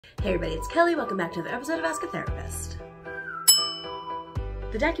Hey everybody, it's Kelly. Welcome back to another episode of Ask a Therapist.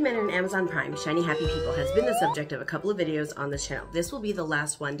 The documentary on Amazon Prime, Shiny Happy People, has been the subject of a couple of videos on this channel. This will be the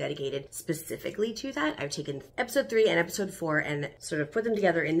last one dedicated specifically to that. I've taken episode 3 and episode 4 and sort of put them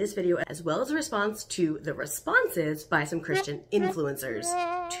together in this video, as well as a response to the responses by some Christian influencers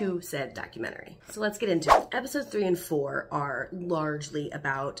to said documentary. So let's get into it. Episodes 3 and 4 are largely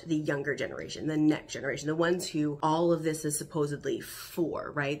about the younger generation, the next generation, the ones who all of this is supposedly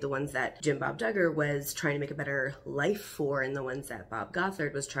for, right? The ones that Jim Bob Duggar was trying to make a better life for, and the ones that Bob Gothard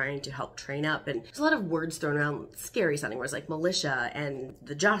was trying to help train up. And there's a lot of words thrown around, scary sounding words like militia and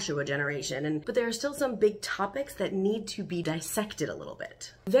the Joshua generation, but there are still some big topics that need to be dissected a little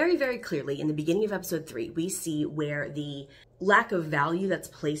bit. Very, very clearly in the beginning of episode 3, we see where the lack of value that's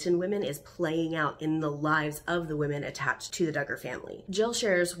placed in women is playing out in the lives of the women attached to the Duggar family. Jill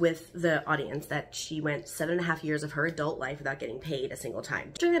shares with the audience that she went 7.5 years of her adult life without getting paid a single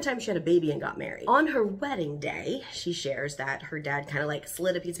time. During that time, she had a baby and got married. On her wedding day, she shares that her dad kind of like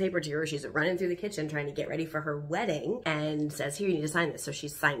slid a piece of paper to her. She's running through the kitchen trying to get ready for her wedding and says, "Here, you need to sign this." So she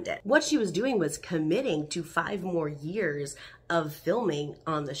signed it. What she was doing was committing to 5 more years of filming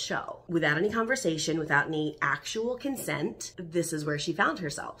on the show without any conversation, without any actual consent. This is where she found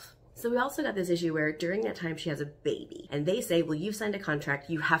herself. So we also got this issue where during that time she has a baby and they say, well, you've signed a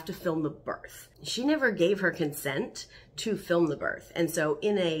contract, you have to film the birth. She never gave her consent to film the birth. And so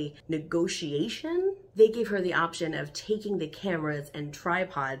in a negotiation, they gave her the option of taking the cameras and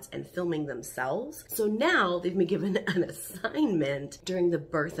tripods and filming themselves. So now they've been given an assignment during the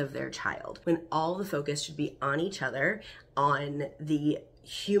birth of their child, when all the focus should be on each other, on the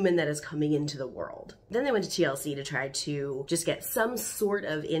human that is coming into the world. Then they went to TLC to try to just get some sort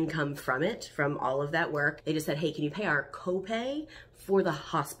of income from it, from all of that work. They just said, hey, can you pay our copay for the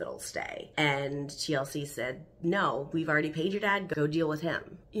hospital stay? And TLC said, no, we've already paid your dad, go deal with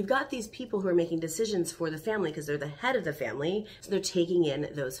him. You've got these people who are making decisions for the family because they're the head of the family, so they're taking in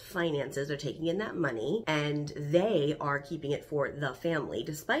those finances, they're taking in that money, and they are keeping it for the family,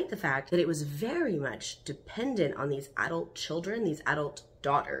 despite the fact that it was very much dependent on these adult children, these adult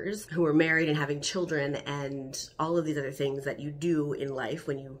daughters who were married and having children and all of these other things that you do in life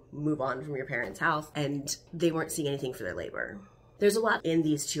when you move on from your parents' house, and they weren't seeing anything for their labor. There's a lot in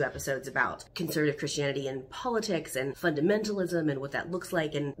these 2 episodes about conservative Christianity and politics and fundamentalism and what that looks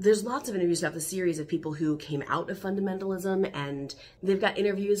like. And there's lots of interviews about the series of people who came out of fundamentalism, and they've got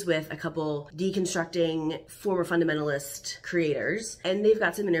interviews with a couple deconstructing former fundamentalist creators. And they've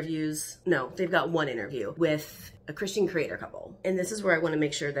got some interviews, no, they've got one interview with a Christian creator couple. And this is where I want to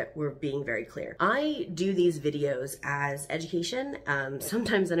make sure that we're being very clear. I do these videos as education,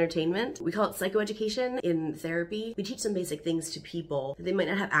 sometimes entertainment. We call it psychoeducation in therapy. We teach some basic things to people that they might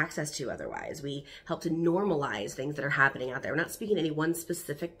not have access to otherwise. We help to normalize things that are happening out there. We're not speaking to any one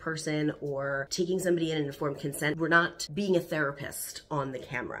specific person or taking somebody in an informed consent. We're not being a therapist on the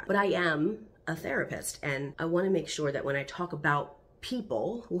camera. But I am a therapist, and I want to make sure that when I talk about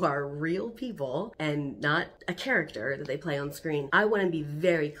people who are real people and not a character that they play on screen, I want to be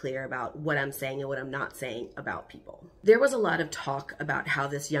very clear about what I'm saying and what I'm not saying about people. There was a lot of talk about how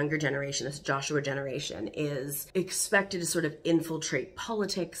this younger generation, this Joshua generation, is expected to sort of infiltrate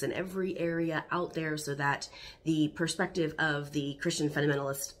politics in every area out there so that the perspective of the Christian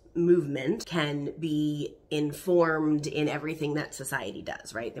fundamentalist movement can be informed in everything that society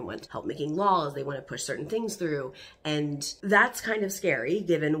does, right? They want help making laws, they want to push certain things through, and that's kind of scary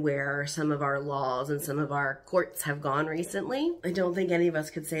given where some of our laws and some of our courts have gone recently. I don't think any of us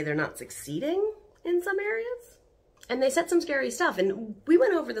could say they're not succeeding in some areas. And they said some scary stuff, and we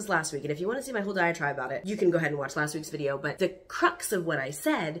went over this last week, and if you want to see my whole diatribe about it, you can go ahead and watch last week's video, but the crux of what I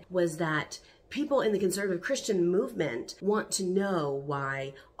said was that people in the conservative Christian movement want to know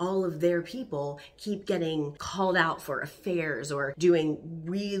why all of their people keep getting called out for affairs or doing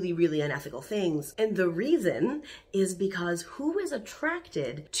really, really unethical things. And the reason is because who is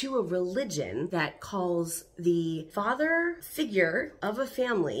attracted to a religion that calls the father figure of a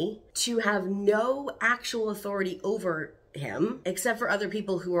family to have no actual authority over him, except for other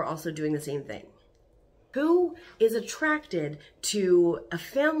people who are also doing the same thing? Who is attracted to a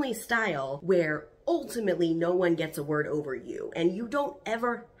family style where ultimately no one gets a word over you and you don't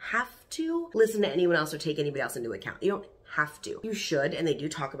ever have to listen to anyone else or take anybody else into account? You don't have to. You should, and they do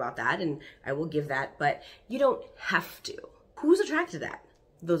talk about that, and I will give that, but you don't have to. Who's attracted to that?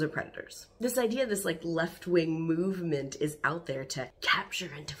 Those are predators. This idea, this like left-wing movement is out there to capture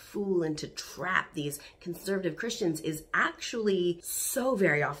and to fool and to trap these conservative Christians is actually so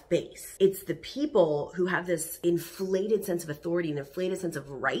very off base. It's the people who have this inflated sense of authority and inflated sense of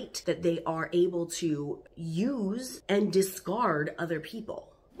right that they are able to use and discard other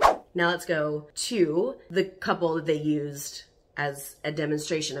people. Now let's go to the couple that they used as a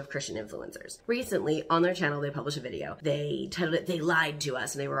demonstration of Christian influencers. Recently, on their channel, they published a video. They titled it, "They Lied to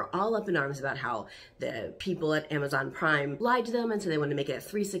Us," and they were all up in arms about how the people at Amazon Prime lied to them, and so they wanted to make it a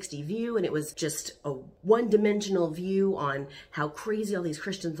 360 view, and it was just a one-dimensional view on how crazy all these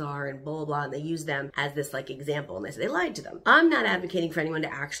Christians are and blah, blah, blah, and they used them as this like example, and they said they lied to them. I'm not advocating for anyone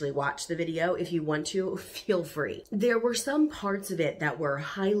to actually watch the video. If you want to, feel free. There were some parts of it that were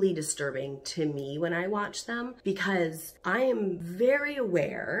highly disturbing to me when I watched them, because I am very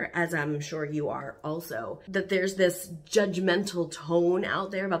aware, as I'm sure you are also, that there's this judgmental tone out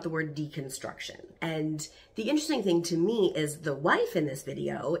there about the word deconstruction. And the interesting thing to me is the wife in this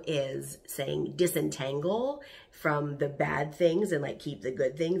video is saying disentangle from the bad things and like keep the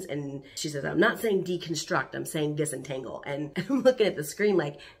good things. And she says, I'm not saying deconstruct, I'm saying disentangle. And I'm looking at the screen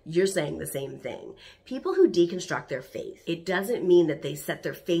like, you're saying the same thing. People who deconstruct their faith, it doesn't mean that they set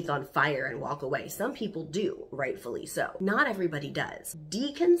their faith on fire and walk away. Some people do, rightfully so. Not everybody does.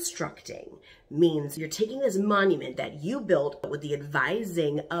 Deconstructing means you're taking this monument that you built with the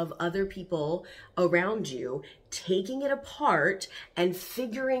advising of other people around you, taking it apart and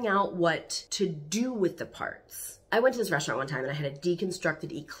figuring out what to do with the parts. I went to this restaurant one time and I had a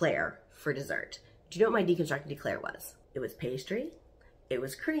deconstructed eclair for dessert. Do you know what my deconstructed eclair was? It was pastry, it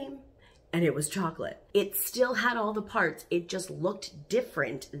was cream, and it was chocolate. It still had all the parts. It just looked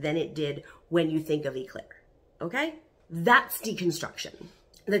different than it did when you think of eclair, okay? That's deconstruction.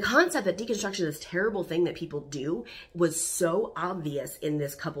 The concept that deconstruction is this terrible thing that people do was so obvious in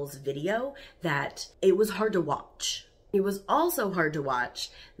this couple's video that it was hard to watch. It was also hard to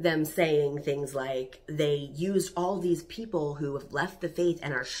watch them saying things like they used all these people who have left the faith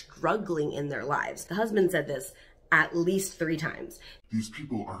and are struggling in their lives. The husband said this at least 3 times. These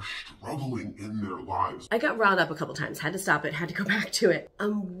people are struggling in their lives. I got riled up a couple times, had to stop it, had to go back to it.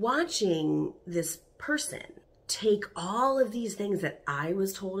 I'm watching this person take all of these things that I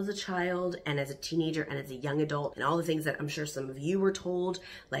was told as a child and as a teenager and as a young adult, and all the things that I'm sure some of you were told,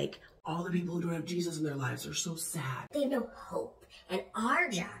 like, all the people who don't have Jesus in their lives are so sad. They have no hope. And our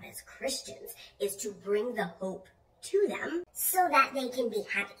job as Christians is to bring the hope to them so that they can be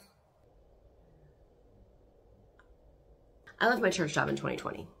happy. I left my church job in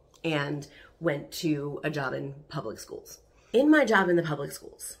 2020 and went to a job in public schools. In my job in the public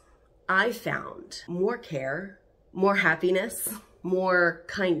schools, I found more care, more happiness, more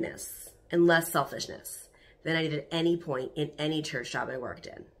kindness, and less selfishness than I did at any point in any church job I worked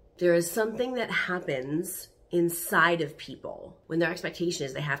in. There is something that happens inside of people when their expectation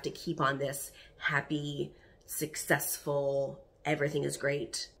is they have to keep on this happy, successful, everything is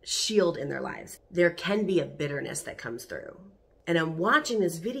great shield in their lives. There can be a bitterness that comes through. And I'm watching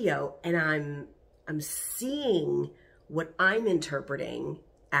this video and I'm seeing what I'm interpreting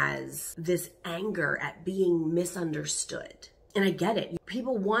as this anger at being misunderstood. And I get it.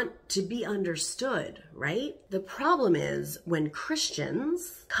 People want to be understood, right? The problem is when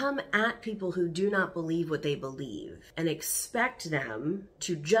Christians come at people who do not believe what they believe and expect them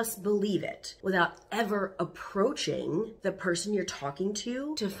to just believe it without ever approaching the person you're talking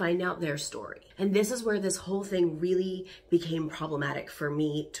to find out their story. And this is where this whole thing really became problematic for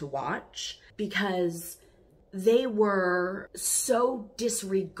me to watch, because they were so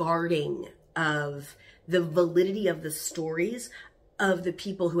disregarding of the validity of the stories of the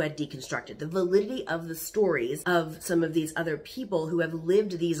people who had deconstructed, the validity of the stories of some of these other people who have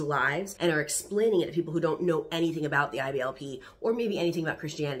lived these lives and are explaining it to people who don't know anything about the IBLP or maybe anything about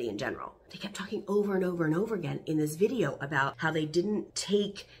Christianity in general. They kept talking over and over and over again in this video about how they didn't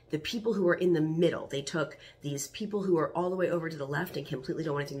take the people who were in the middle. They took these people who are all the way over to the left and completely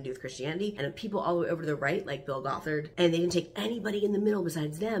don't want anything to do with Christianity, and people all the way over to the right, like Bill Gothard, and they didn't take anybody in the middle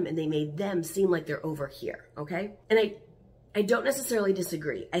besides them, and they made them seem like they're over here, okay? And I don't necessarily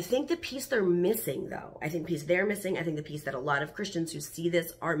disagree. I think the piece they're missing, though, I think the piece they're missing, I think the piece that a lot of Christians who see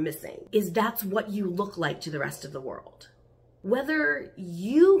this are missing, is that's what you look like to the rest of the world. Whether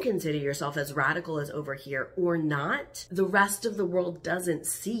you consider yourself as radical as over here or not, the rest of the world doesn't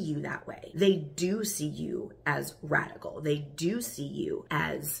see you that way. They do see you as radical. They do see you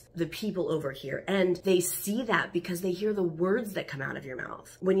as the people over here. And they see that because they hear the words that come out of your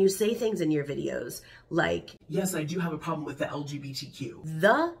mouth. When you say things in your videos like, yes, I do have a problem with the LGBTQ.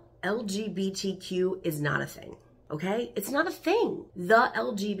 The LGBTQ is not a thing. Okay? It's not a thing. The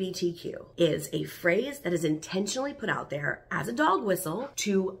LGBTQ is a phrase that is intentionally put out there as a dog whistle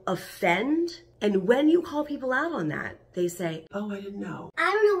to offend. And when you call people out on that, they say, oh, I didn't know.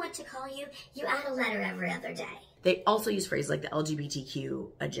 I don't know what to call you. You add a letter every other day. They also use phrases like the LGBTQ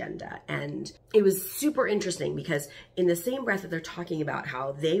agenda. And it was super interesting because in the same breath that they're talking about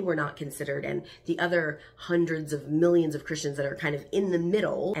how they were not considered and the other hundreds of millions of Christians that are kind of in the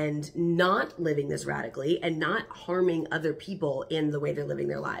middle and not living this radically and not harming other people in the way they're living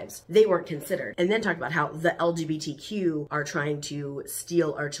their lives, they weren't considered. And then talk about how the LGBTQ are trying to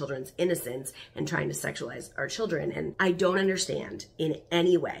steal our children's innocence and trying to sexualize our children. And I don't understand in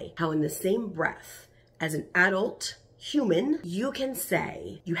any way how in the same breath as an adult human, you can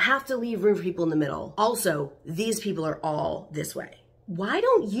say you have to leave room for people in the middle. Also, these people are all this way. Why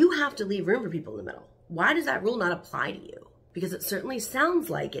don't you have to leave room for people in the middle? Why does that rule not apply to you? Because it certainly sounds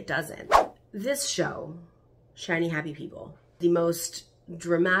like it doesn't. This show, Shiny Happy People, the most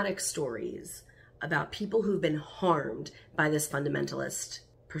dramatic stories about people who've been harmed by this fundamentalist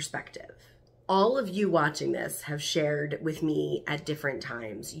perspective. All of you watching this have shared with me at different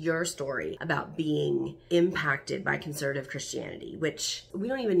times your story about being impacted by conservative Christianity, which we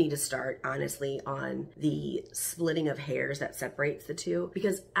don't even need to start, honestly, on the splitting of hairs that separates the two.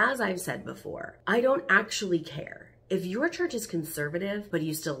 Because as I've said before, I don't actually care. If your church is conservative, but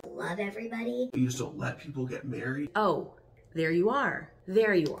you still love everybody, You just don't let people get married. oh, there you are.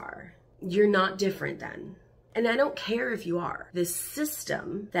 There you are. You're not different then. And I don't care if you are. This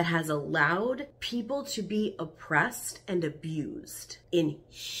system that has allowed people to be oppressed and abused in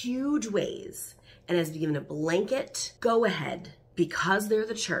huge ways and has given a blanket go ahead because they're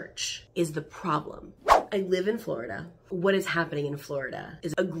the church is the problem. I live in Florida. What is happening in Florida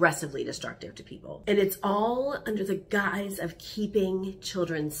is aggressively destructive to people. And it's all under the guise of keeping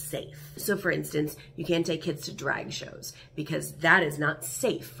children safe. So for instance, you can't take kids to drag shows because that is not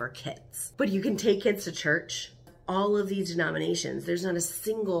safe for kids. But you can take kids to church. All of these denominations, there's not a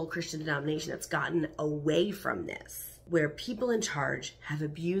single Christian denomination that's gotten away from this, where people in charge have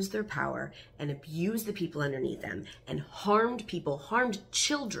abused their power and abused the people underneath them and harmed people, harmed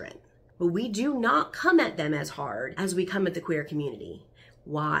children. But we do not come at them as hard as we come at the queer community.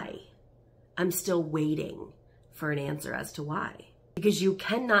 Why? I'm still waiting for an answer as to why. Because you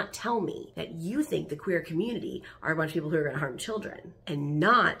cannot tell me that you think the queer community are a bunch of people who are going to harm children and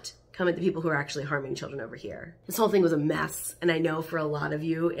not come at the people who are actually harming children over here. This whole thing was a mess, and I know for a lot of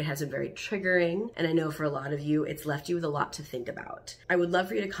you it has been very triggering, and I know for a lot of you it's left you with a lot to think about. I would love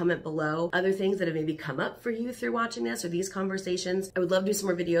for you to comment below other things that have maybe come up for you through watching this or these conversations. I would love to do some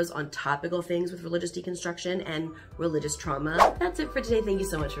more videos on topical things with religious deconstruction and religious trauma. That's it for today. Thank you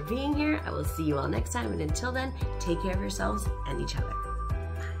so much for being here. I will see you all next time, and until then, take care of yourselves and each other.